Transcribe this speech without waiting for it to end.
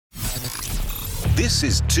This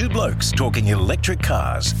is Two Blokes Talking Electric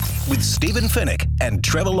Cars with Stephen Fenech and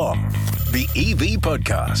Trevor Long, the EV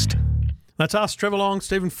podcast. That's us, Trevor Long,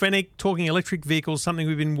 Stephen Fenech, talking electric vehicles, something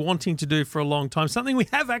we've been wanting to do for a long time, something we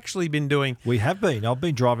have actually been doing. We have been. I've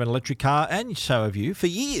been driving an electric car, and so have you, for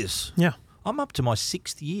years. Yeah. I'm up to my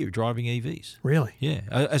 6th year driving EVs. Really? Yeah,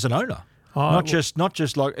 as an owner. Not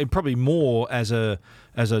just like, and probably more as a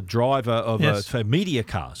driver of for media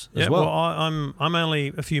cars as well. Well, I'm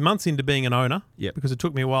only a few months into being an owner, because it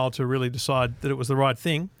took me a while to really decide that it was the right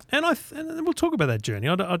thing, and we'll talk about that journey.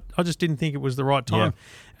 I just didn't think it was the right time,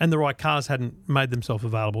 and the right cars hadn't made themselves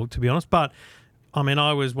available, to be honest. But I mean,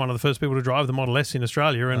 I was one of the first people to drive the Model S in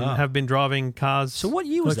Australia and have been driving cars. So what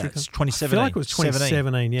year was that? 2017? I feel like it was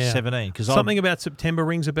 2017, yeah. 17. Something about September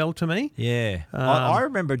rings a bell to me. Yeah. I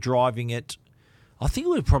remember driving it, I think it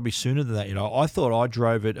was probably sooner than that. You know, I thought I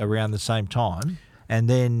drove it around the same time, and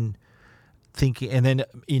then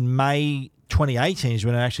in May 2018 is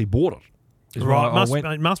when I actually bought it. Right,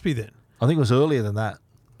 it must be then. I think it was earlier than that.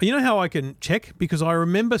 You know how I can check? Because I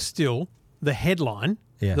remember still the headline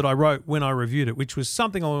that I wrote when I reviewed it, which was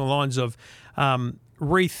something along the lines of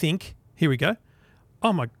rethink. Here we go.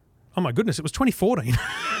 Oh my goodness! It was 2014.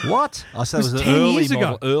 What? I said it was 10 years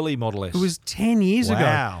ago. Early Model S. It was 10 years ago.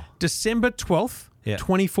 Wow. December 12th,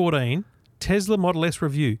 2014. Tesla Model S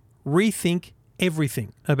review. Rethink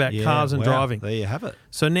everything about cars and driving. There you have it.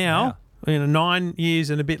 So now, 9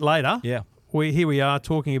 years and a bit later, we are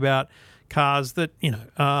talking about cars that,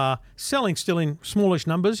 are selling still in smallish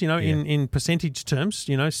numbers, in percentage terms,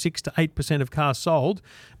 6 to 8% of cars sold,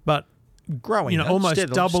 but growing, almost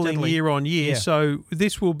doubling steadily. Year on year. Yeah. So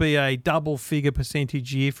this will be a double-figure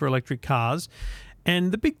percentage year for electric cars.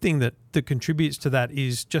 And the big thing that contributes to that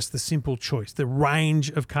is just the simple choice, the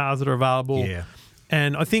range of cars that are available. Yeah.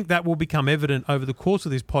 And I think that will become evident over the course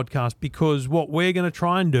of this podcast, because what we're going to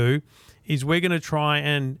try and do is we're going to try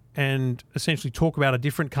and essentially talk about a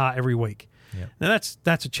different car every week. Yep. Now,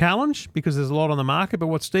 that's a challenge because there's a lot on the market, but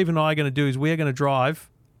what Steve and I are going to do is we're going to drive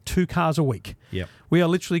 2 cars a week. Yep. We are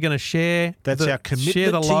literally going to share our commitment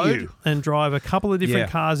share the to load you. And drive a couple of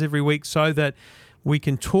different cars every week so that we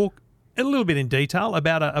can talk a little bit in detail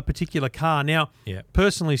about a particular car. Now,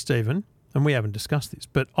 personally, Stephen, and we haven't discussed this,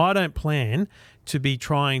 but I don't plan to be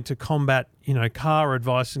trying to combat, car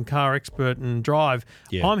advice and car expert and drive.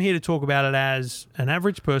 Yeah. I'm here to talk about it as an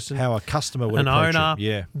average person, how a customer would an approach owner, it.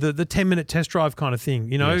 Yeah. the 10-minute test drive kind of thing.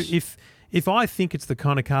 If I think it's the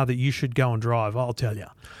kind of car that you should go and drive, I'll tell you.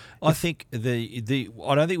 I think I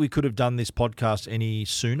don't think we could have done this podcast any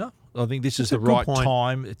sooner. I think this is the right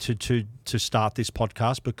time to start this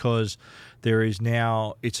podcast, because there is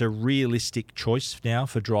now, it's a realistic choice now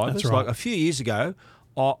for drivers. That's right. Like a few years ago,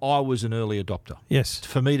 I was an early adopter. Yes.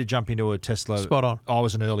 For me to jump into a Tesla, spot on. I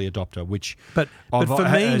was an early adopter, which but for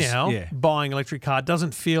me now, buying an electric car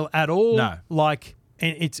doesn't feel at all like,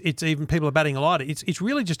 and it's even people are batting a light. It's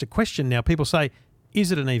really just a question now. People say,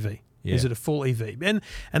 is it an EV? Yeah. Is it a full EV? And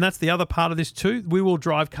that's the other part of this too. We will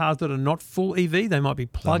drive cars that are not full EV. They might be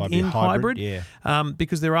plug-in hybrid.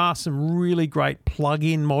 Because there are some really great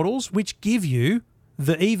plug-in models which give you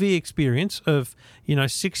the EV experience of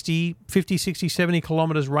 50, 60, 70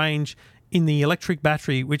 kilometres range in the electric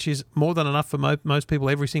battery, which is more than enough for most people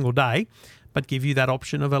every single day, but give you that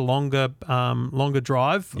option of a longer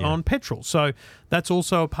drive on petrol. So that's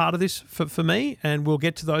also a part of this for me, and we'll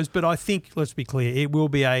get to those. But I think, let's be clear, it will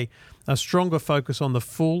be a stronger focus on the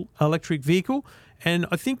full electric vehicle. And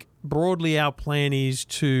I think broadly our plan is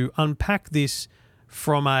to unpack this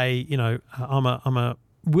from I'm a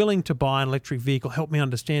willing to buy an electric vehicle. Help me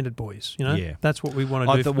understand it, boys. That's what we want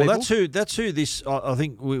to do. For people. That's who this. I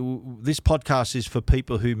think this podcast is for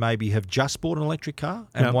people who maybe have just bought an electric car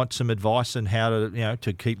and want some advice on how to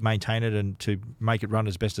to keep maintain it and to make it run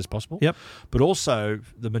as best as possible. Yep. But also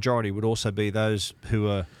the majority would also be those who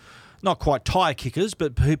are not quite tire kickers,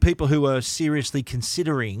 but people who are seriously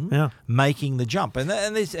considering making the jump. And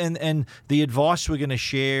the advice we're going to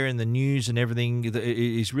share and the news and everything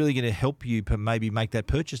is really going to help you maybe make that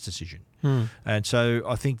purchase decision. And so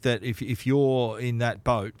I think that if you're in that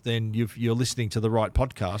boat, then you're listening to the right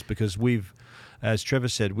podcast, because as Trevor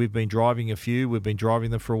said, we've been driving a few. We've been driving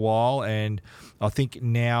them for a while, and I think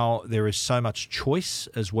now there is so much choice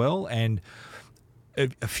as well. And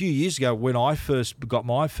a few years ago, when I first got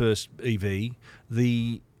my first EV,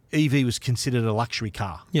 the EV was considered a luxury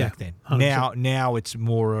car back then. 100%. Now it's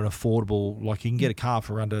more an affordable. Like, you can get a car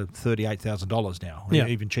for under $38,000 now,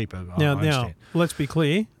 even cheaper. Now, let's be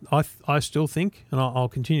clear. I still think, and I'll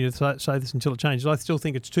continue to say this until it changes, I still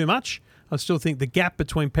think it's too much. I still think the gap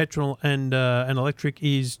between petrol and electric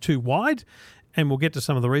is too wide. and we'll get to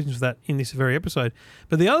some of the reasons for that in this very episode.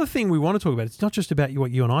 But the other thing we want to talk about, it's not just about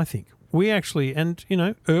what you and I think. We actually, and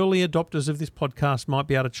early adopters of this podcast might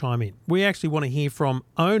be able to chime in. We actually want to hear from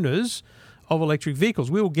owners of electric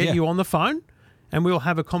vehicles. We will get you on the phone and we'll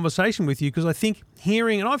have a conversation with you, because I think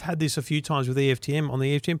hearing, and I've had this a few times with EFTM, on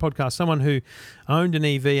the EFTM podcast, someone who owned an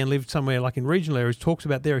EV and lived somewhere like in regional areas talks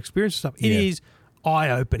about their experience and stuff. It is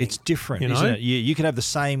eye-opening. It's different, isn't it? You could have the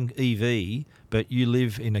same EV, but you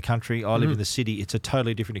live in the country, I live in the city. It's a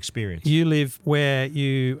totally different experience. You live where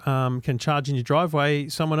you can charge in your driveway,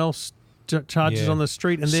 someone else charges on the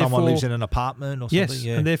street, and someone therefore lives in an apartment or something.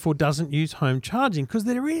 And therefore doesn't use home charging, because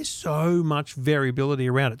there is so much variability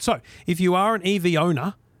around it. So if you are an EV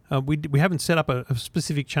owner, we haven't set up a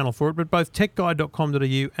specific channel for it, but both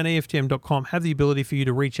techguide.com.au and EFTM.com have the ability for you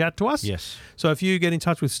to reach out to us. Yes. So if you get in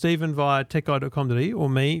touch with Stephen via techguide.com.au or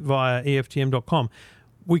me via EFTM.com,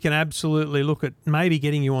 we can absolutely look at maybe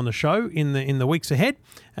getting you on the show in the weeks ahead,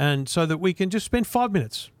 and so that we can just spend 5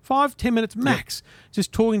 minutes, 5-10 minutes max,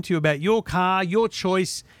 just talking to you about your car, your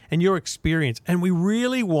choice, and your experience. And we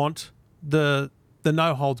really want the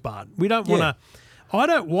no holds barred. We don't want to. I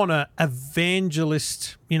don't want to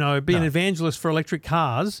evangelist, be an evangelist for electric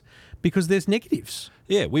cars, because there's negatives.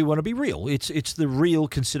 Yeah, we want to be real. It's the real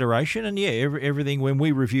consideration, and everything. When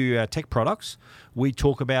we review our tech products, we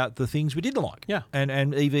talk about the things we didn't like. Yeah, and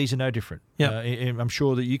EVs are no different. Yeah, I'm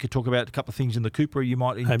sure that you could talk about a couple of things in the Cupra you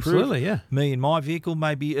might improve. Absolutely, yeah. Me and my vehicle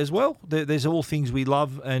maybe as well. There's all things we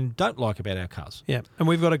love and don't like about our cars. Yeah, and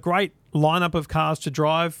we've got a great lineup of cars to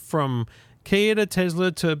drive, from Kia to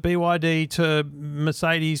Tesla to BYD to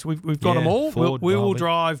Mercedes. We've got them all. Ford, we will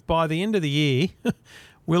drive by the end of the year.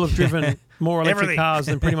 We'll have driven more electric cars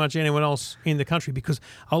than pretty much anyone else in the country, because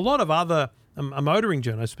a lot of other motoring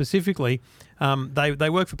journalists specifically, they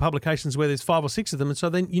work for publications where there's 5 or 6 of them, and so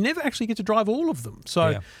then you never actually get to drive all of them.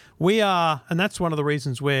 So we are, and that's one of the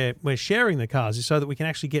reasons we're sharing the cars, is so that we can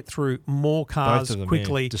actually get through more cars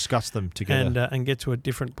quickly, discuss them together, and get to a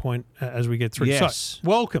different point as we get through. Yes. So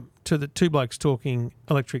welcome to the Two Blokes Talking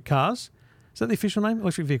Electric Cars. Is that the official name?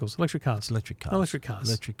 Electric vehicles, electric cars. Electric cars. Electric cars.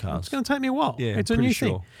 Electric cars. It's going to take me a while. Yeah, it's a new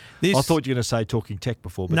thing. I thought you were going to say talking tech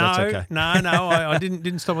before, but that's okay. No, I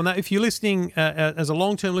didn't stop on that. If you're listening as a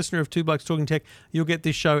long-term listener of Two Blokes Talking Tech, you'll get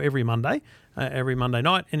this show every Monday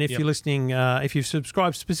night. And if you're listening, if you've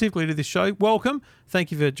subscribed specifically to this show, welcome. Thank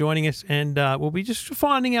you for joining us. And we'll be just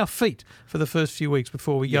finding our feet for the first few weeks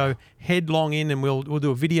before we go headlong in, and we'll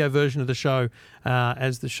do a video version of the show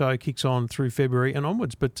as the show kicks on through February and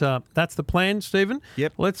onwards. But that's the plan, Stephen.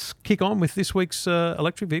 Yep. Let's kick on with this week's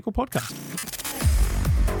electric vehicle podcast.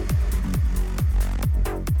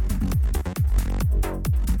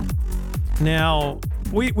 Now,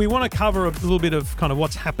 we want to cover a little bit of kind of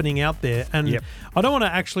what's happening out there. And I don't want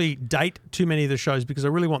to actually date too many of the shows, because I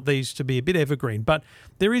really want these to be a bit evergreen. But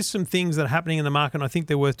there is some things that are happening in the market, and I think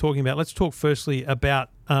they're worth talking about. Let's talk firstly about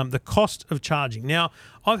the cost of charging. Now,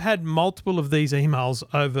 I've had multiple of these emails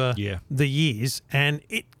over the years, and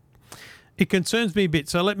it concerns me a bit.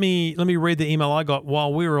 So let me read the email I got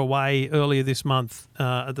while we were away earlier this month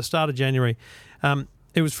at the start of January.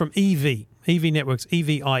 It was from EV Networks,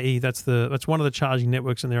 EVIE. That's one of the charging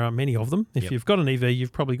networks, and there are many of them. If you've got an EV,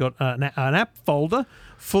 you've probably got an app folder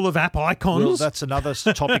full of app icons. Well, that's another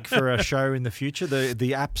topic for a show in the future.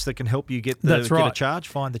 The apps that can help you get a charge,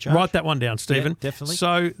 find the charge. Write that one down, Stephen. Yeah, definitely.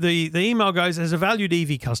 So the email goes, as a valued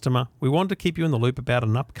EV customer, we want to keep you in the loop about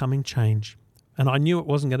an upcoming change. And I knew it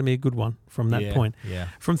wasn't going to be a good one from that point. Yeah.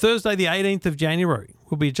 From Thursday, the 18th of January,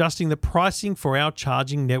 we'll be adjusting the pricing for our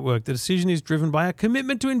charging network. The decision is driven by our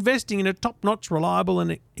commitment to investing in a top-notch, reliable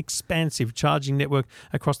and expansive charging network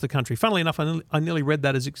across the country. Funnily enough, I nearly read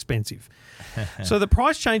that as expensive. So the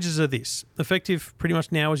price changes are this, effective pretty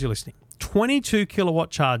much now as you're listening. 22 kilowatt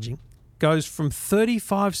charging goes from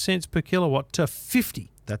 35 cents per kilowatt to 50.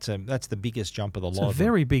 That's the biggest jump of the lot. It's a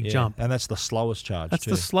very big jump. And that's the slowest charge. That's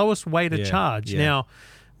the slowest way to charge. Yeah. Now,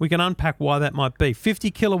 we can unpack why that might be.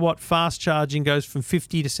 50 kilowatt fast charging goes from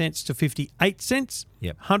 50 cents to 58 cents.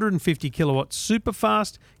 150 kilowatt super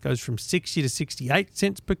fast goes from 60 to 68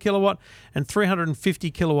 cents per kilowatt. And 350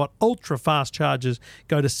 kilowatt ultra fast chargers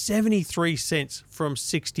go to 73 cents from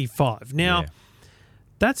 65. Now,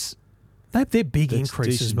 they're big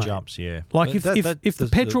increases, mate. Jumps, yeah. Like if the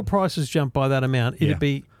petrol prices jump by that amount, it'd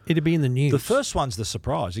be in the news. The first one's the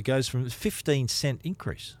surprise. It goes from 15-cent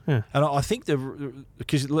increase. Yeah. And I think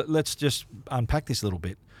because let's just unpack this a little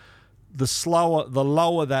bit. The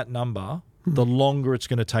lower that number, the longer it's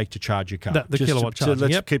going to take to charge your car. The kilowatt charger. So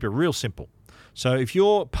let's keep it real simple. So if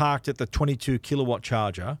you're parked at the 22 kilowatt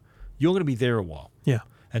charger, you're going to be there a while. Yeah.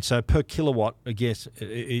 And so per kilowatt, I guess,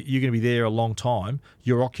 you're going to be there a long time.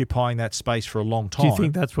 You're occupying that space for a long time. Do you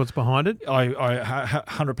think that's what's behind it? I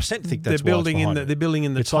 100% think that's what's behind it. They're building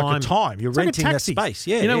in the it's time. It's like a time. You're renting that space.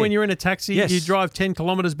 Yeah, you know, when you're in a taxi, you drive 10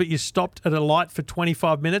 kilometres, but you stopped at a light for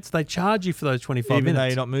 25 minutes. They charge you for those 25 minutes. Even though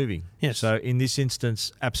you're not moving. Yes. So in this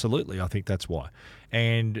instance, absolutely, I think that's why.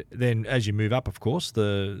 And then as you move up, of course,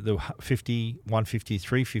 the 50, 150,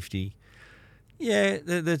 350. Yeah,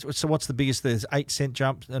 so what's the biggest? There's 8-cent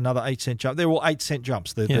jump, another 8-cent jump. They're all 8-cent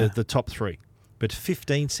jumps, the top three. But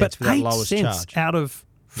 15 cents for that lowest charge. Out of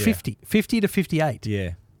 50, 50 to 58.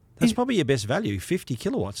 Yeah. That's probably your best value, 50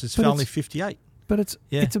 kilowatts. It's only 58. But it's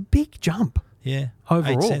a big jump. Yeah.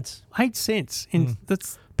 Overall. 8 cents. 8 cents.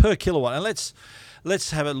 That's per kilowatt. And let's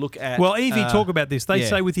have a look at... Well, EV talk about this. They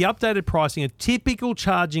say with the updated pricing, a typical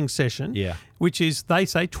charging session, which is, they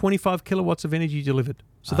say, 25 kilowatts of energy delivered.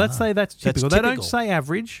 So that's typical. They don't say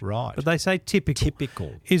average, right? But they say typical.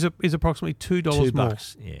 Typical is approximately $2 more.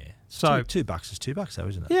 $2, yeah. So $2 is $2 though,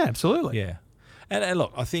 isn't it? Yeah, absolutely. Yeah, and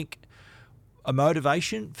look, I think a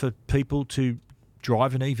motivation for people to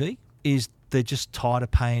drive an EV is they're just tired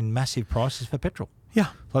of paying massive prices for petrol. Yeah,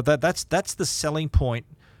 like that's the selling point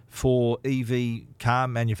for EV car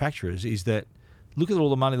manufacturers is that look at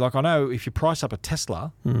all the money. Like I know if you price up a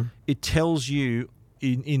Tesla, it tells you.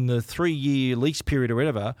 In the 3-year lease period or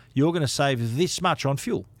whatever, you're going to save this much on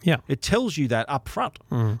fuel. Yeah. It tells you that up front.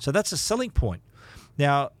 So that's a selling point.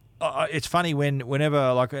 Now, it's funny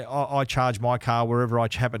whenever like I charge my car wherever I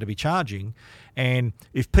happen to be charging, and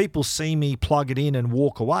if people see me plug it in and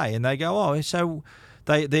walk away and they go, oh, so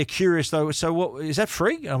they're curious though, so what, is that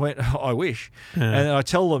free? I went, oh, I wish. And I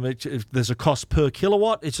tell them there's a cost per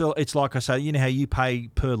kilowatt. It's like I say, you know how you pay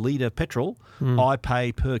per litre petrol, I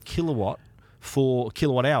pay per kilowatt for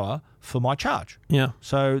kilowatt hour for my charge. Yeah.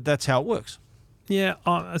 So that's how it works. Yeah.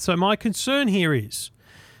 So my concern here is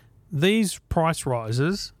these price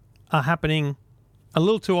rises are happening a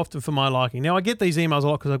little too often for my liking. Now, I get these emails a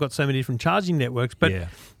lot because I've got so many different charging networks, but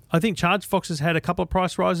I think ChargeFox has had a couple of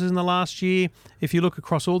price rises in the last year. If you look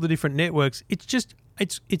across all the different networks,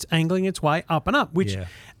 it's angling its way up and up, which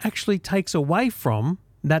actually takes away from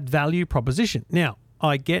that value proposition. Now,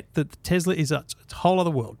 I get that the Tesla is a whole other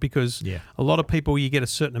world because a lot of people, you get a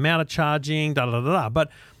certain amount of charging, but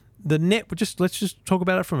the let's just talk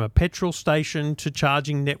about it from a petrol station to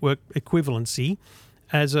charging network equivalency.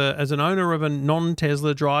 As an owner of a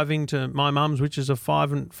non-Tesla driving to my mum's, which is a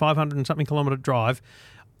 500 and something kilometre drive,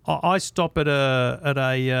 I stop at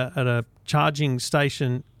a charging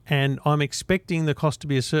station and I'm expecting the cost to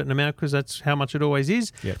be a certain amount because that's how much it always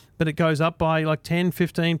is. Yep. But it goes up by like 10,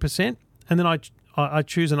 15%, and then I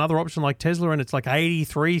choose another option like Tesla and it's like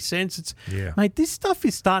 83 cents. Mate, this stuff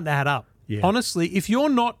is starting to add up. Yeah. Honestly, if you're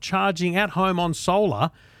not charging at home on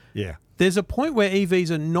solar, there's a point where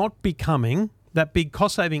EVs are not becoming that big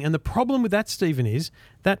cost saving. And the problem with that, Stephen, is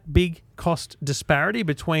that big cost disparity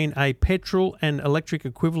between a petrol and electric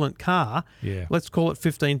equivalent car. Yeah. Let's call it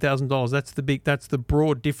 $15,000. That's the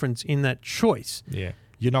broad difference in that choice. Yeah.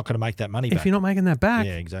 You're not going to make that money back. If you're not making that back.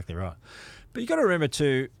 Yeah, exactly right. But you got to remember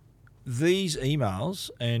too, these emails,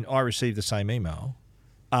 and I received the same email,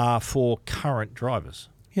 are for current drivers.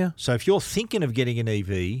 Yeah. So if you're thinking of getting an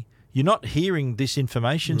EV, you're not hearing this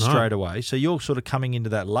information straight away. So you're sort of coming into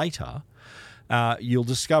that later. You'll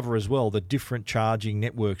discover as well that different charging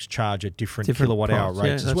networks charge at different kilowatt-hour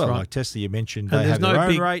rates as well. Right. Like Tesla, you mentioned, they have their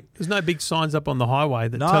own rate. There's no big signs up on the highway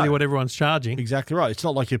that tell you what everyone's charging. Exactly right. It's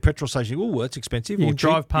not like your petrol station, oh, it's expensive. You can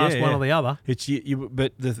drive past one or the other.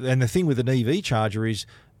 But the thing with an EV charger is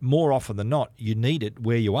more often than not, you need it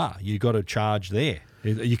where you are. You've got to charge there.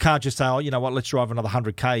 You can't just say, oh, you know what, let's drive another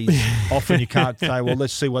 100 Ks. Often you can't say, well,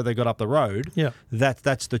 let's see what they got up the road. Yeah.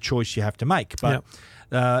 That's the choice you have to make. But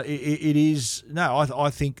it is I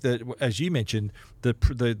think that, as you mentioned,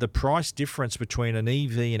 the price difference between an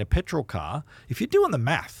EV and a petrol car, if you're doing the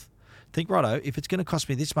math, think, righto, if it's going to cost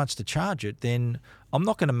me this much to charge it, then I'm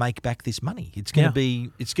not going to make back this money. It's going to be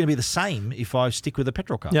the same if I stick with a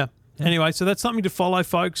petrol car. Yeah. Anyway, so that's something to follow,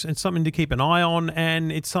 folks, and something to keep an eye on,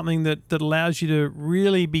 and it's something that allows you to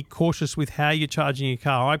really be cautious with how you're charging your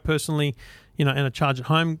car. I personally, and a charge at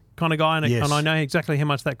home kind of guy, and I know exactly how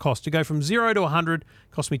much that costs. To go from 0 to 100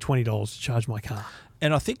 cost me $20 to charge my car.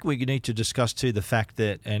 And I think we need to discuss too the fact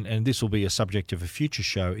that, and this will be a subject of a future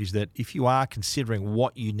show, is that if you are considering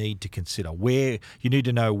what you need to consider, where you need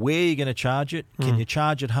to know where you're going to charge it. Can you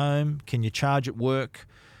charge at home? Can you charge at work?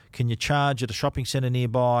 Can you charge at a shopping centre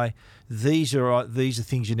nearby? These are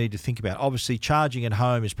things you need to think about. Obviously, charging at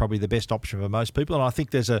home is probably the best option for most people. And I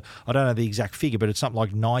think I don't know the exact figure, but it's something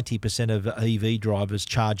like 90% of EV drivers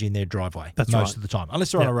charge in their driveway most of the time,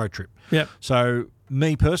 unless they're on a road trip. Yep. So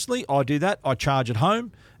me personally, I do that. I charge at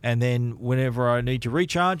home, and then whenever I need to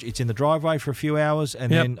recharge, it's in the driveway for a few hours,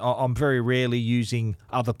 and then I'm very rarely using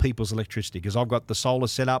other people's electricity because I've got the solar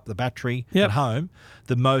set up, the battery at home.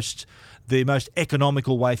 The most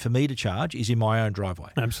economical way for me to charge is in my own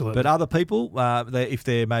driveway. Absolutely. But other people, if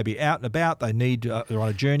they're maybe out and about, they're on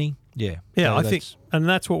a journey. Yeah. Yeah, I think, and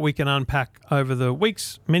that's what we can unpack over the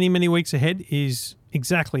weeks, many, many weeks ahead, is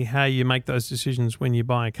exactly how you make those decisions when you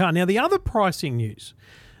buy a car. Now, the other pricing news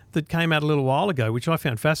that came out a little while ago, which I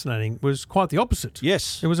found fascinating, was quite the opposite.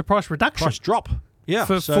 Yes. It was a price reduction. Price drop. Yeah.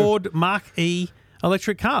 For Ford Mark E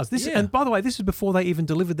electric cars. And by the way, this is before they even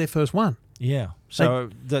delivered their first one. Yeah. So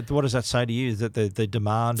what does that say to you? That the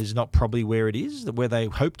demand is not probably where it is, where they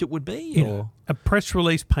hoped it would be? Or? A press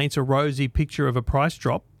release paints a rosy picture of a price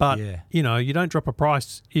drop, but you don't drop a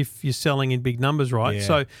price if you're selling in big numbers, right? Yeah.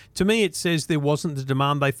 So to me, it says there wasn't the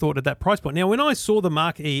demand they thought at that price point. Now, when I saw the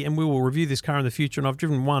Mark E, and we will review this car in the future, and I've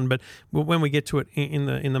driven one, but when we get to it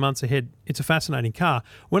in the months ahead, it's a fascinating car.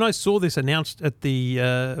 When I saw this announced at the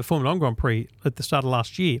Formula 1 Grand Prix at the start of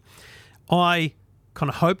last year, I kind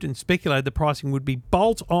of hoped and speculated the pricing would be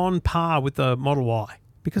bolt on par with the Model Y.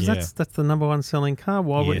 Because that's the number one selling car.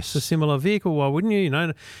 Why would it's a similar vehicle? Why wouldn't you?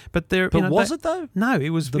 But was it though? No,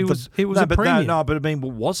 it was a premium. But I mean,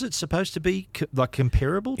 was it supposed to be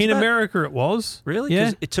comparable to in America? It was really.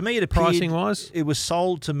 Yeah. To me, it appeared pricing wise, it was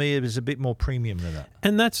sold to me as a bit more premium than that.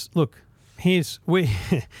 And that's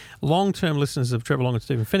long-term listeners of Trevor Long and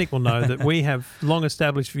Stephen Fenech will know that we have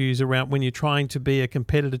long-established views around when you're trying to be a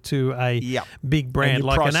competitor to a big brand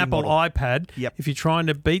like an Apple iPad. Yep. If you're trying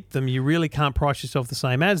to beat them, you really can't price yourself the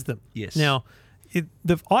same as them. Yes. Now,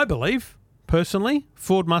 I believe, personally,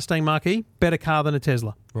 Ford Mustang Mach-E, better car than a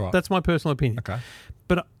Tesla. Right. That's my personal opinion. Okay.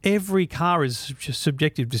 But every car is a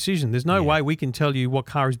subjective decision. There's no way we can tell you what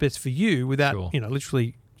car is best for you without,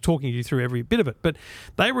 literally talking you through every bit of it. But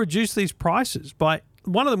they reduced these prices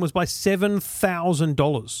one of them was by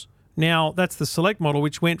 $7,000. Now, that's the Select model,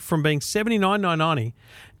 which went from being $79,990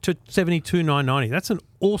 to $72,990. That's an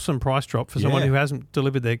awesome price drop for someone who hasn't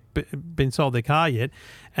been sold their car yet.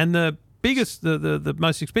 And the biggest, the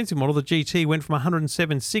most expensive model, the GT, went from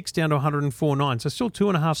 $107,600 down to $104,900. So still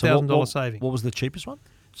 $2,500 saving. What was the cheapest one?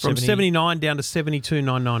 From 79 down to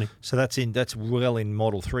 72,990. So that's well in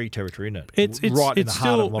Model 3 territory, isn't it? It's in the heart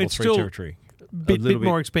of Model 3 territory. Bit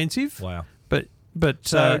more expensive. Wow.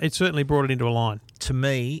 But it certainly brought it into a line. To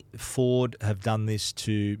me, Ford have done this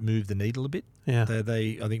to move the needle a bit. Yeah.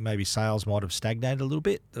 I think maybe sales might have stagnated a little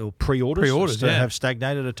bit. Or pre-orders have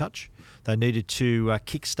stagnated a touch. They needed to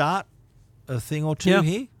kickstart a thing or two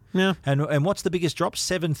here. Yeah. And what's the biggest drop?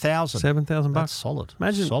 $7,000. $7,000. That's solid.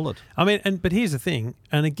 Imagine. Solid. I mean, but here's the thing.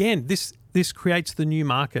 And again, this creates the new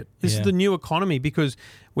market. This is the new economy because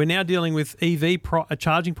we're now dealing with EV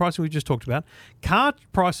charging pricing we just talked about. Car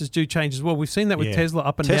prices do change as well. We've seen that with Tesla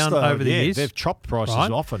up and down over the years. They've chopped prices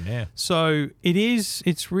often, So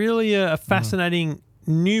it's really a fascinating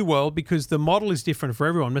new world because the model is different for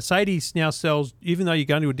everyone. Mercedes now sells, even though you're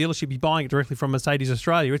going to a dealership, you're buying it directly from Mercedes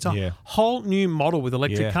Australia. It's a whole new model with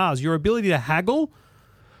electric cars. Your ability to haggle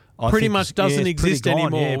pretty much doesn't exist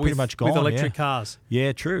anymore with electric cars.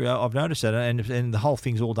 Yeah, true. I've noticed that. And the whole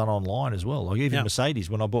thing's all done online as well. Like even Mercedes,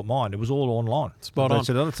 when I bought mine, it was all online. Spot on. They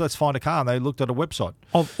said, let's find a car. And they looked at a website.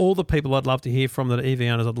 Of all the people I'd love to hear from that are EV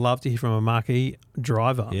owners, I'd love to hear from a Mach-E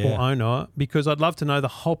driver or owner because I'd love to know the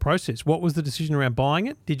whole process. What was the decision around buying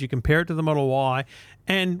it? Did you compare it to the Model Y?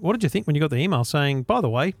 And what did you think when you got the email saying, by the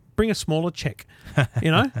way, bring a smaller check?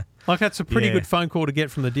 Like that's a pretty good phone call to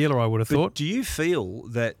get from the dealer, I would have thought. Do you feel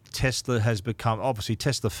that Tesla has become, obviously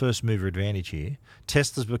Tesla first mover advantage here,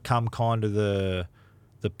 Tesla's become kind of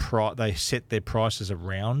they set their prices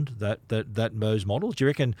around those models? Do you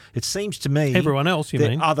reckon, it seems to me, everyone else, you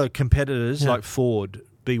mean? Other competitors like Ford,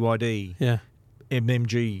 BYD,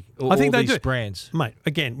 MMG, all these brands. Mate,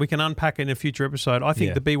 again, we can unpack it in a future episode. I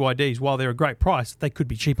think the BYDs, while they're a great price, they could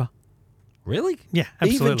be cheaper. Really? Yeah,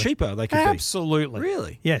 absolutely. Even cheaper they could be? Absolutely.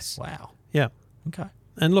 Really? Yes. Wow. Yeah. Okay.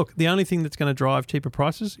 And look, the only thing that's going to drive cheaper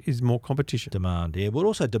prices is more competition. Demand, but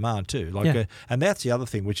also demand too. And that's the other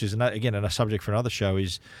thing, which is, again, a subject for another show,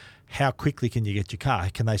 is how quickly can you get your car?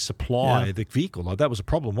 Can they supply the vehicle? Like that was a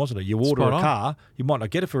problem, wasn't it? You order a car, you might not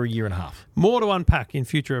get it for a year and a half. More to unpack in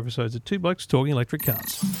future episodes of Two Blokes Talking Electric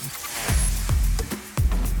Cars.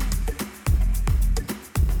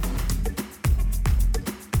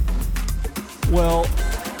 Well,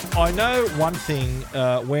 I know one thing.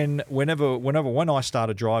 When I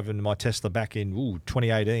started driving my Tesla back in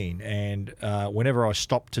 2018, and whenever I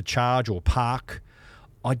stopped to charge or park,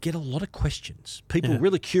 I'd get a lot of questions. People,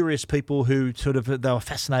 really curious people who they were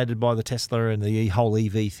fascinated by the Tesla and the whole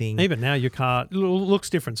EV thing. Even now, your car looks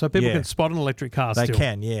different, so people can spot an electric car still. They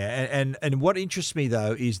can, yeah. And what interests me,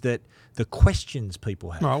 though, is that the questions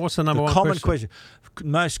people have. All right, what's the number one common question?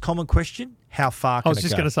 Most common question, how far can it go? I was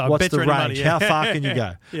just going to say, what's the range? Money, How far can you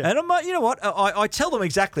go? And I'm like, you know what? I tell them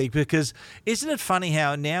exactly, because isn't it funny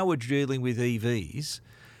how now we're dealing with EVs?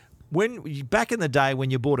 Back in the day when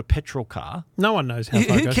you bought a petrol car, no one knows how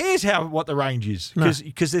far it goes. Who cares what the range is?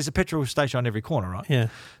 Because there's a petrol station on every corner, right? Yeah.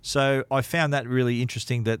 So I found that really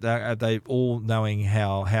interesting that they all knowing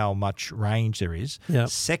how much range there is. Yep.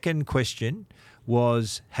 Second question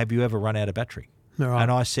was, have you ever run out of battery? Right.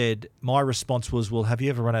 And I said, my response was, well, have you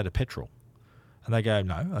ever run out of petrol? And they go,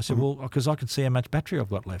 no. I said, well, because I can see how much battery I've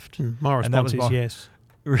got left. My response is yes.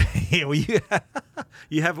 Yeah, well,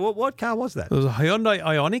 you have what car was that? It was a Hyundai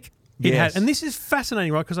Ioniq. It had, and this is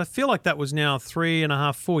fascinating, right? Because I feel like that was now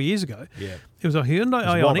 3.5, 4 years ago. Yeah. It was a Hyundai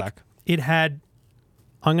Ioniq. It had,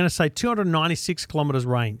 I'm going to say, 296 kilometres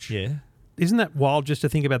range. Yeah. Isn't that wild just to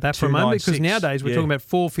think about that for a moment? Because nowadays we're talking about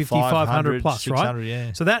 450, 500 plus, 600, right?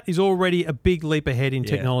 Yeah. So that is already a big leap ahead in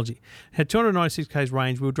technology. It had 296 k's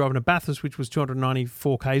range. We were driving a Bathurst, which was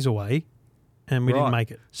 294 k's away, and we didn't make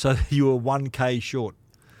it. So you were 1k short.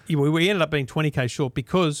 We ended up being 20k short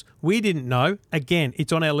because we didn't know. Again,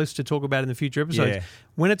 it's on our list to talk about in the future episodes. Yeah.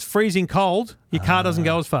 When it's freezing cold, your car doesn't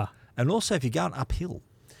go as far. And also, if you're going uphill,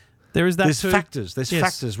 there is that. There's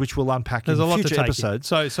factors which we'll unpack in future episodes.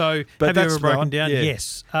 So have you ever broken down? Yeah.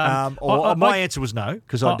 Yes. My answer was no,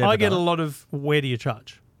 because I get a lot of where do you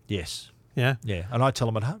charge? Yes. Yeah. Yeah, and I tell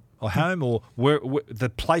them at home, or where the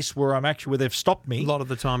place where they've stopped me. A lot of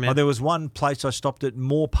the time, yeah. There was one place I stopped at,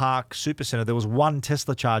 Moore Park Supercentre. There was one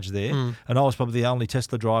Tesla charger there, and I was probably the only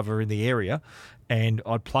Tesla driver in the area. And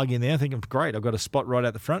I'd plug in there thinking, great, I've got a spot right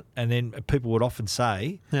out the front. And then people would often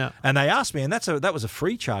say, and they asked me, and that was a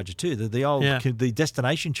free charger too, the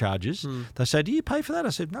destination charges. They say, do you pay for that? I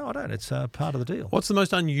said, no, I don't. It's part of the deal. What's the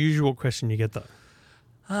most unusual question you get though?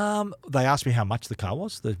 They asked me how much the car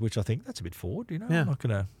was, which I think that's a bit forward. I'm not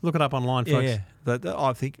going to look it up online, folks. Yeah,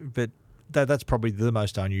 I think, but that's probably the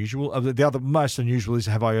most unusual. The other most unusual is,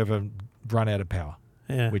 have I ever run out of power?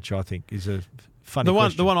 Yeah, which I think is a funny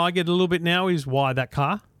question. The one I get a little bit now is, why that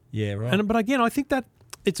car? Yeah, right. But again, I think that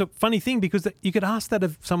it's a funny thing, because you could ask that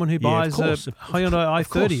of someone who buys a Hyundai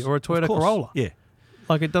i30 or a Toyota Corolla. Yeah,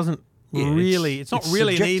 like it doesn't really. It's not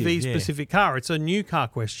really an EV specific car. It's a new car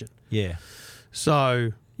question. Yeah.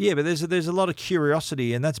 So. Yeah, but there's a lot of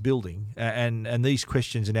curiosity, and that's building, and these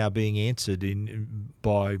questions are now being answered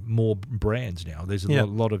by more brands now. There's a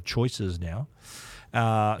lot of choices now.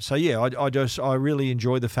 I really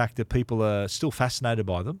enjoy the fact that people are still fascinated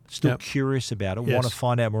by them, still curious about it, want to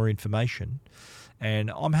find out more information, and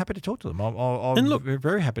I'm happy to talk to them. I'm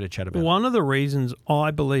very happy to chat about it. One of the reasons I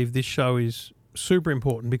believe this show is super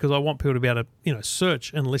important, because I want people to be able to,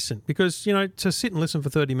 search and listen, because, to sit and listen for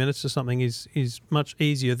 30 minutes to something is much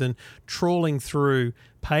easier than trawling through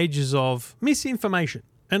pages of misinformation.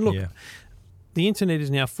 And look, the internet is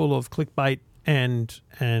now full of clickbait and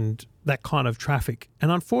that kind of traffic.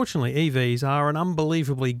 And unfortunately, EVs are an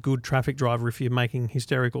unbelievably good traffic driver if you're making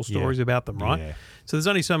hysterical stories about them, right? Yeah. So there's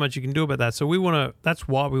only so much you can do about that. So that's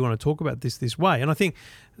why we want to talk about this way. And I think,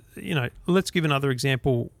 let's give another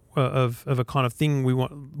example of a kind of thing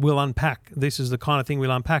we'll unpack. This is the kind of thing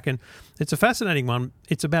we'll unpack, and it's a fascinating one.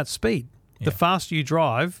 It's about speed. Yeah. The faster you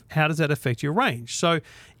drive, how does that affect your range? So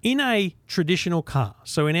in a traditional car,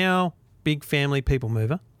 so in our big family people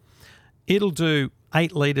mover, it'll do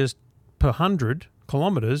 8 litres per 100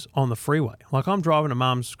 kilometres on the freeway. Like, I'm driving to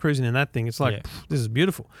mum's, cruising in that thing. It's like, this is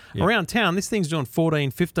beautiful. Yeah. Around town, this thing's doing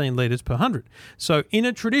 14, 15 litres per 100. So in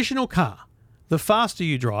a traditional car, the faster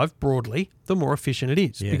you drive, broadly, the more efficient it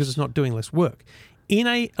is, because it's not doing less work. In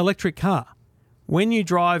an electric car, when you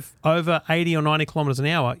drive over 80 or 90 kilometres an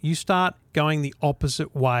hour, you start going the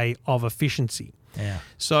opposite way of efficiency. Yeah.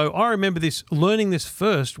 So I remember learning this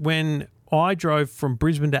first when I drove from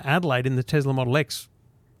Brisbane to Adelaide in the Tesla Model X.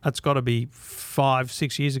 That's got to be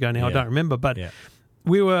 5-6 years ago now. I don't remember. But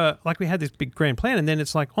we had this big grand plan, and then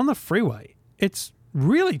it's like on the freeway, it's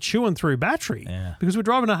really chewing through battery because we're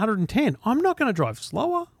driving 110. I'm not going to drive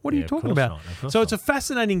slower. What are you talking about? So it's a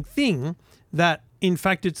fascinating thing that, in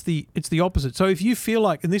fact, it's the opposite. So if you feel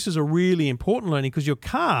like, and this is a really important learning, because your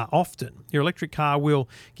car often, your electric car will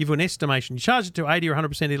give you an estimation. You charge it to 80 or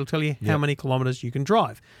 100%, it'll tell you how many kilometres you can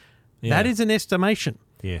drive. That is an estimation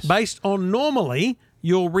based on normally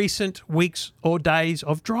your recent weeks or days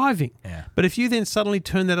of driving. Yeah. But if you then suddenly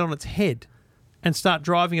turn that on its head and start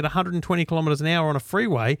driving at 120 kilometres an hour on a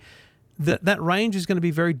freeway, that range is going to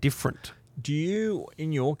be very different. Do you,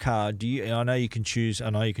 in your car, I know you can choose, I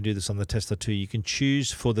know you can do this on the Tesla too, you can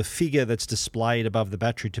choose for the figure that's displayed above the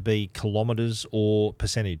battery to be kilometres or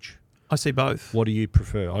percentage? I see both. What do you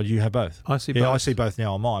prefer? Oh, you have both? I see both. Yeah, I see both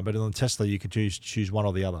now on mine, but on the Tesla you could choose one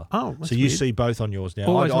or the other. Oh, that's so you weird. see both on yours now.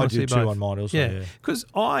 Always I want to do see too both. on mine also. Yeah, because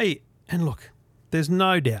and look, there's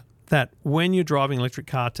no doubt that when you're driving an electric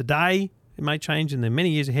car today, it may change and then many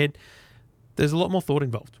years ahead, there's a lot more thought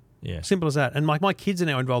involved. Yeah. Simple as that. And my kids are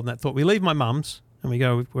now involved in that thought. We leave my mum's and we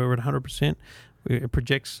go, we're at 100%. It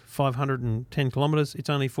projects 510 kilometres.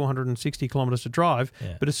 It's only 460 kilometres to drive.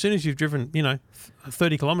 Yeah. But as soon as you've driven,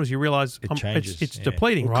 30 kilometres, you realise it's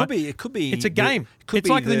depleting, well, right? It could be. It's a game. It's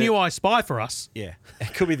like the new I Spy for us. Yeah.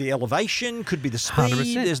 It could be the elevation, could be the speed.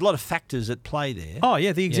 100%. There's a lot of factors at play there. Oh,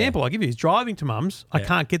 yeah. The example I give you is driving to mum's, I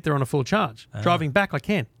can't get there on a full charge. Driving back, I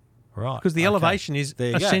can. Right. Because the elevation is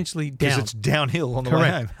essentially down. Because it's downhill on the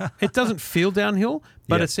Correct. way home. It doesn't feel downhill,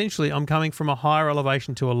 but essentially I'm coming from a higher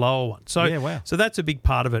elevation to a lower one. So, so that's a big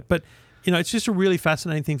part of it. But, it's just a really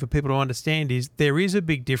fascinating thing for people to understand is there is a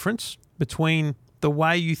big difference between the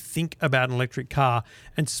way you think about an electric car,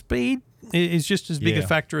 and speed is just as big a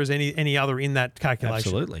factor as any other in that calculation.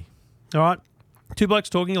 Absolutely. All right. Two Blokes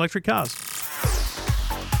Talking Electric Cars.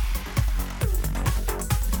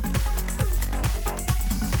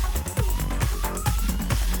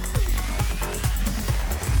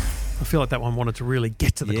 I feel like that one wanted to really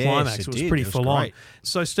get to the climax. It was pretty full on.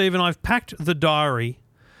 So, Stephen, I've packed the diary.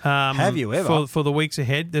 Have you ever? For the weeks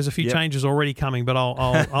ahead. There's a few changes already coming, but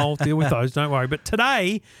I'll deal with those. Don't worry. But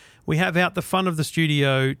today we have out the front of the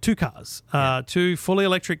studio two cars, two fully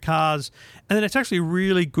electric cars, and then it's actually a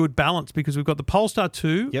really good balance because we've got the Polestar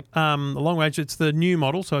 2, the long range. It's the new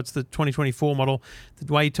model, so it's the 2024 model.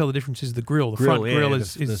 The way you tell the difference is the grille. The front grille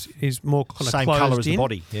is more kind of same closed colour as in. the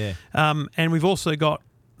body. Yeah. And we've also got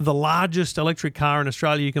the largest electric car in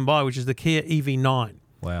Australia you can buy, which is the Kia EV9.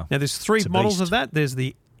 Wow. Now, there's three models of that. There's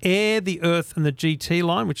the Air, the Earth, and the GT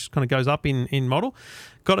line, which kind of goes up in model.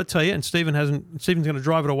 Got to tell you, and Stephen's going to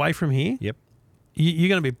drive it away from here. Yep. You're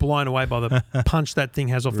going to be blown away by the punch that thing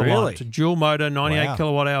has off the line. It's a dual motor, 98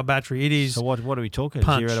 kilowatt hour battery. It is. So what are we talking?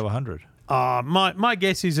 Punch. 0 to 100? My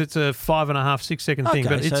guess is it's a 5.5, 6 second thing.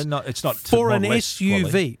 But it's not for an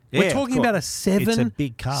SUV. We're talking about a it's a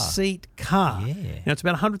big car. seat car. Yeah. Now it's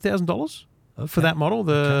about $100,000 for that model.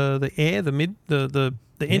 The Air,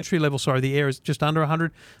 the entry level, the Air is just under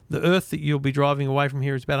 100. The Earth that you'll be driving away from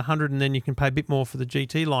here is about 100, and then you can pay a bit more for the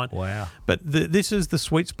GT line. Wow. But this is the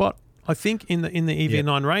sweet spot, I think, in the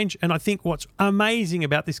EV9 range. And I think what's amazing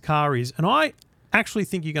about this car is, and I actually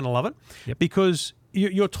think you're going to love it because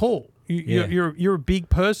you're tall. You're a big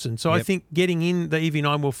person, so I think getting in the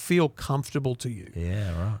EV9 will feel comfortable to you.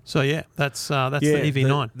 Yeah, right. So that's the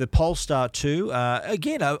EV9. The Polestar 2,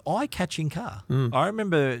 again, an eye-catching car. I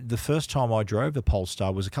remember the first time I drove the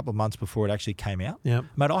Polestar was a couple of months before it actually came out. Yeah,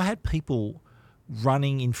 mate, I had people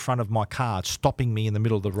running in front of my car, stopping me in the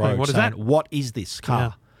middle of the road, what is saying, that? "What is this car?"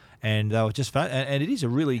 Yeah. And they were just and it is a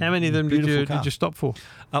really How many of them did you stop for?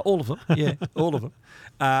 All of them, yeah, all of them.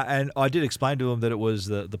 And I did explain to them that it was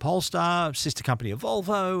the Polestar, sister company of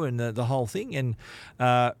Volvo, and the whole thing. And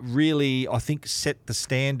really, I think set the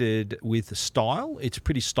standard with the style. It's a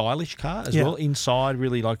pretty stylish car as well. Inside,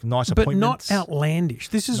 really like nice appointments. But not outlandish.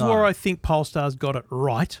 This is where I think Polestar's got it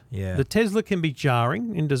right. Yeah. The Tesla can be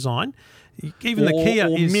jarring in design. Even the Kia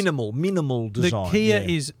is minimal design. The Kia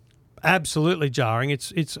is absolutely jarring.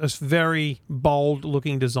 It's a very bold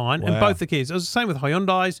looking design, and both the Kias. It was the same with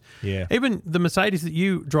Hyundai's. Yeah. Even the Mercedes that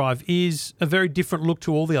you drive is a very different look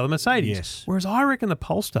to all the other Mercedes. Yes. Whereas I reckon the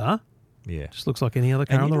Polestar just looks like any other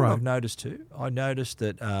car on the road. What I've noticed too. I noticed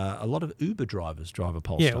that a lot of Uber drivers drive a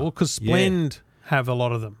Polestar. Yeah, well, because Splend have a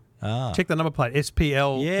lot of them. Check the number plate.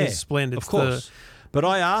 SPL is Splend. Of course. But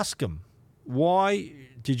I asked them, why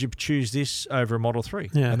did you choose this over a Model 3?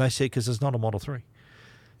 Yeah. And they said, because there's not a Model 3.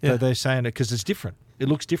 Yeah. They're saying it because it's different. It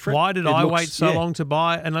looks different. Why did I wait so long to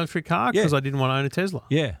buy an electric car? Because I didn't want to own a Tesla.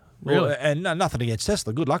 Yeah. Really? Well, and nothing against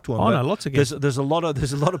Tesla. Good luck to them. I know lots against. There's a lot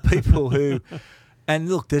of people who, and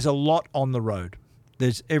look, there's a lot on the road.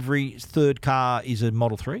 There's every third car is a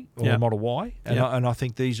Model 3 or a Model Y, and I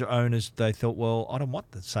think these are owners. They thought, well, I don't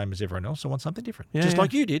want the same as everyone else. I want something different,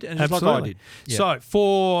 like you did, and just like I did. Yeah.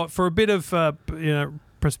 So for a bit of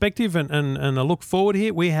perspective and a look forward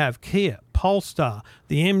here, we have Kia, Polestar,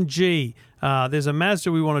 the MG. There's a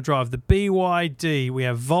Mazda we want to drive, the BYD. We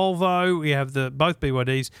have Volvo. We have both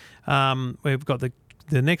BYDs. We've got the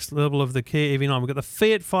the next level of the Kia EV9. We've got the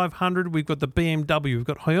Fiat 500. We've got the BMW. We've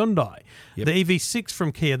got Hyundai. Yep. The EV6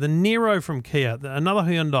 from Kia. The Niro from Kia. Another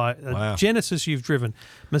Hyundai. Genesis you've driven.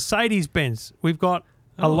 Mercedes-Benz. We've got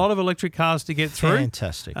a lot of electric cars to get through.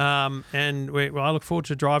 Fantastic. And I look forward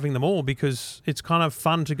to driving them all because it's kind of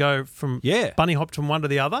fun to go from bunny hop from one to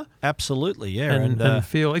the other. Absolutely, yeah. And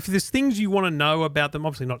feel, if there's things you want to know about them,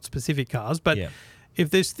 obviously not specific cars, but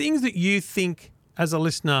if there's things that you think as a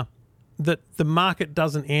listener that the market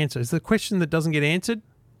doesn't answer, is the question that doesn't get answered,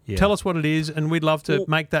 tell us what it is, and we'd love to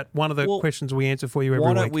make that one of the questions we answer for you every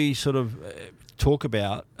week. Why don't we sort of talk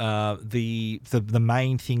about the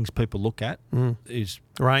main things people look at is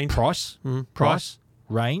range, price,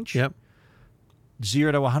 range. Yep.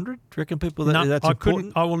 0 to 100. Do you reckon people that's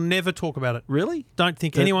important? I will never talk about it. Really? Don't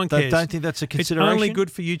think anyone cares. Don't think that's a consideration. It's only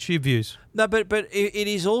good for YouTube views. No, but it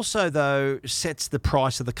is also though sets the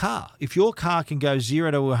price of the car. If your car can go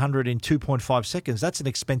 0 to 100 in 2.5 seconds, that's an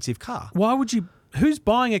expensive car. Why would you? Who's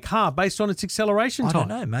buying a car based on its acceleration time? I don't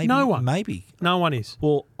know. Maybe no one. Maybe no one is.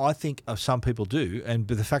 Well, I think some people do, and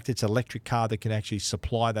but the fact it's an electric car that can actually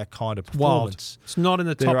supply that kind of performance. It's not in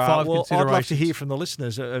the top 5 considerations. I'd love to hear from the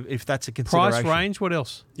listeners if that's a consideration. Price, range, what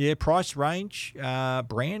else? Yeah, price, range,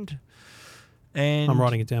 brand, and I'm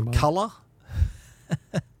writing it down. By colour.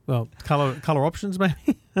 Well, colour options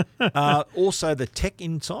maybe. Also the tech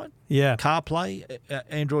inside. Yeah. CarPlay,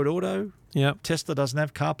 Android Auto. Yeah. Tesla doesn't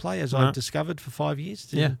have CarPlay, as I've discovered for 5 years.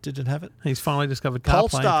 Didn't have it. He's finally discovered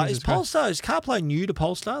CarPlay. Is CarPlay new to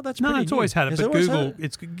Polestar? That's no, pretty it's new. always had it. But Google,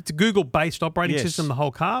 it's a Google-based operating system, the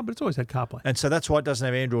whole car, but it's always had CarPlay. And so that's why it doesn't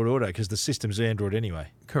have Android Auto, because the system's Android anyway.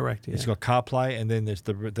 Correct. Yeah. It's got CarPlay, and then there's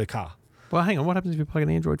the car. Well, hang on. What happens if you plug an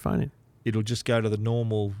Android phone in? It'll just go to the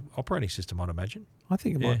normal operating system, I'd imagine. I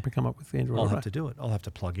think it might come up with the Android. I'll have to do it. I'll have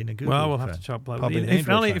to plug in a Google. Well, we'll have to plug it in. If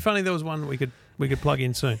only there was one we could plug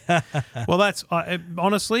in soon. Well, that's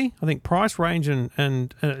honestly, I think price, range,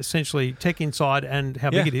 and essentially tech inside and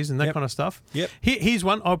how big it is and that kind of stuff. Yep. Here's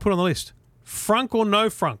one I'll put on the list: frunk or no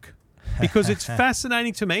frunk. Because it's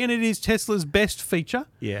fascinating to me, and it is Tesla's best feature.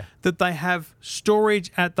 Yeah, that they have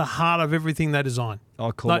storage at the heart of everything they design.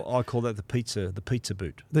 I call that the pizza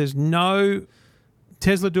boot. There's no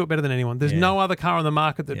Tesla do it better than anyone. There's no other car on the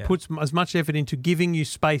market that puts as much effort into giving you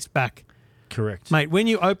space back. Correct, mate. When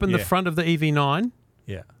you open the front of the EV9,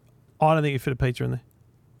 I don't think you fit a pizza in there.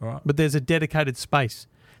 Right, but there's a dedicated space.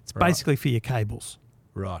 It's basically for your cables.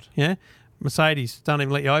 Right. Yeah. Mercedes don't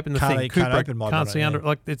even let you open the thing. Cooper can't see under it.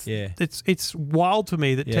 Like it's wild to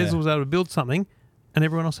me that Tesla was able to build something, and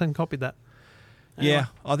everyone else hadn't copied that. Anyway. Yeah,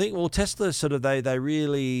 I think Tesla sort of they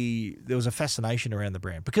really there was a fascination around the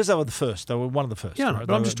brand because they were the first. They were one of the first. Yeah, right?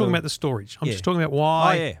 but I'm just talking about the storage. I'm just talking about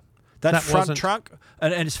why. Oh yeah. That front trunk,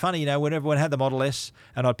 and it's funny, when everyone had the Model S,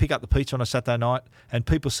 and I'd pick up the pizza on a Saturday night, and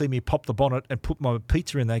people see me pop the bonnet and put my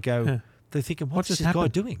pizza in, they go. They're thinking, what's this guy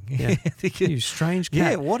doing? Yeah. You strange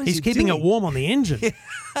cat. Yeah, what is He's keeping it warm on the engine.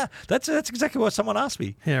 Yeah. That's exactly what someone asked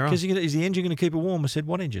me. Yeah, right. Because is the engine going to keep it warm? I said,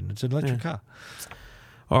 what engine? It's an electric car.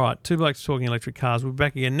 All right, Two Blokes Talking Electric Cars. We'll be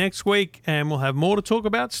back again next week, and we'll have more to talk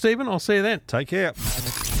about. Stephen, I'll see you then. Take care.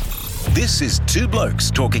 This is Two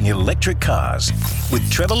Blokes Talking Electric Cars with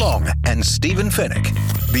Trevor Long and Stephen Fenech,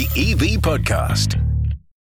 the EV Podcast.